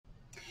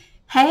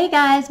Hey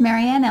guys,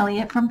 Marianne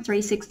Elliott from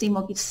 360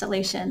 Mortgage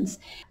Solutions.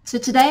 So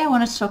today I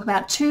wanted to talk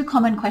about two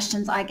common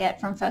questions I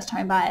get from first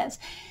home buyers.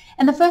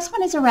 And the first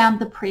one is around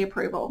the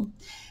pre-approval.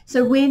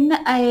 So when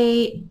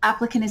a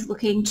applicant is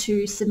looking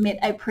to submit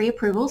a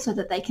pre-approval so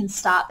that they can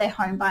start their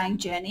home buying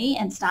journey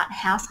and start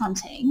house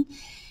hunting,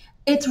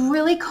 it's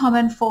really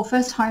common for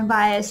first home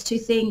buyers to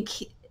think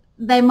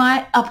they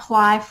might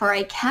apply for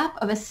a cap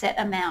of a set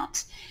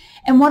amount.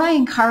 And what I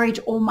encourage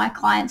all my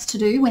clients to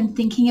do when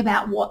thinking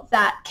about what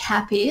that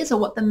cap is or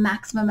what the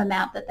maximum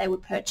amount that they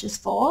would purchase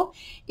for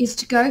is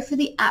to go for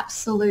the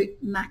absolute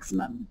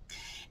maximum.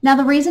 Now,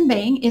 the reason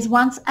being is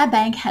once a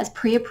bank has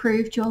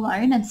pre-approved your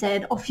loan and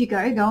said, off you go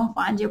and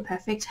find your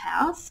perfect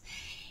house,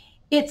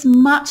 it's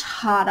much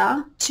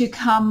harder to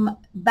come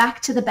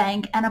back to the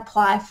bank and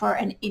apply for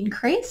an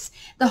increase.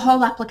 The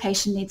whole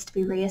application needs to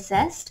be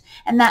reassessed,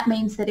 and that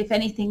means that if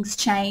anything's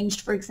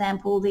changed, for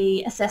example,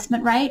 the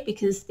assessment rate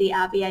because the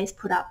RBA's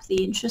put up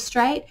the interest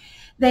rate,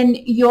 then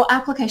your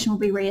application will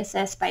be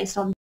reassessed based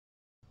on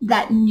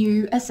that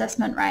new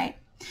assessment rate.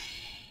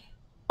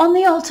 On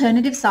the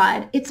alternative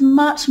side, it's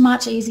much,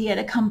 much easier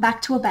to come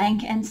back to a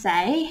bank and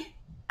say,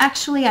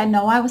 actually, I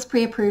know I was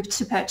pre-approved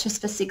to purchase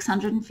for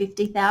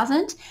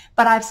 $650,000,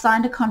 but I've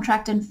signed a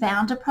contract and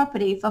found a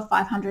property for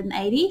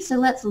 $580,000, so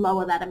let's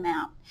lower that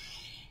amount.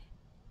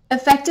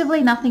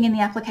 Effectively, nothing in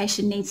the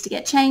application needs to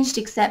get changed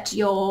except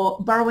your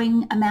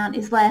borrowing amount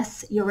is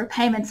less, your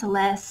repayments are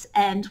less,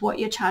 and what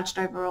you're charged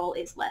overall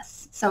is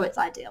less. So it's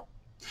ideal.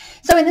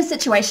 So in this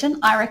situation,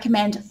 I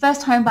recommend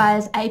first home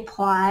buyers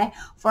apply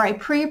for a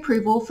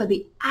pre-approval for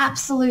the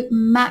absolute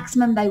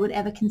maximum they would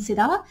ever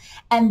consider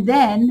and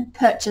then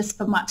purchase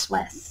for much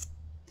less.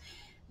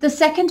 The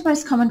second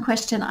most common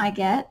question I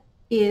get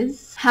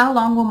is, how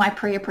long will my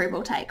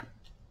pre-approval take?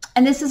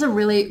 And this is a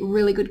really,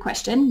 really good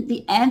question.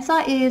 The answer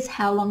is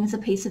how long is a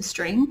piece of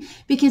string,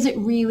 because it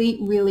really,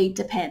 really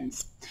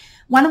depends.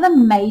 One of the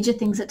major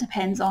things it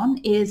depends on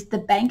is the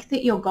bank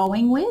that you're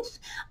going with,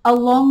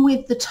 along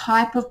with the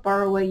type of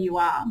borrower you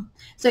are.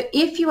 So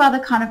if you are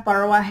the kind of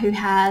borrower who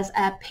has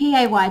a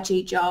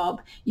PAYG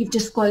job, you've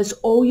disclosed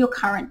all your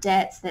current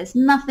debts, there's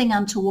nothing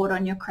untoward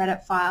on your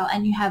credit file,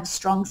 and you have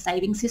strong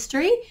savings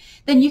history,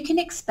 then you can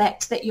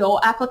expect that your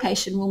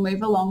application will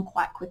move along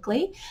quite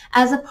quickly,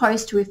 as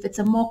opposed to if it's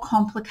a more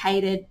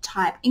complicated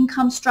type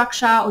income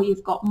structure or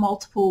you've got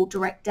multiple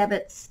direct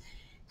debits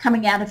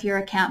coming out of your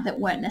account that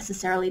weren't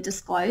necessarily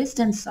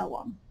disclosed, and so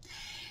on.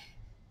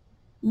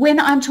 When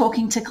I'm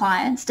talking to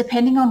clients,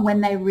 depending on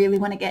when they really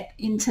want to get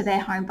into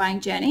their home buying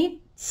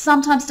journey,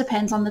 sometimes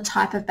depends on the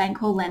type of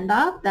bank or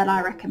lender that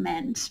I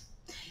recommend.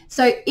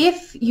 So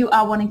if you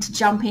are wanting to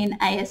jump in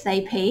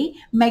ASAP,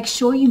 make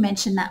sure you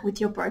mention that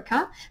with your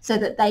broker so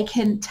that they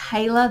can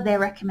tailor their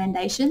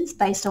recommendations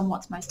based on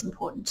what's most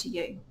important to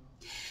you.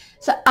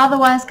 So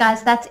otherwise,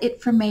 guys, that's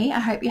it from me. I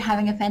hope you're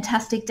having a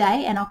fantastic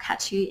day, and I'll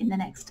catch you in the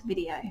next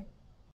video.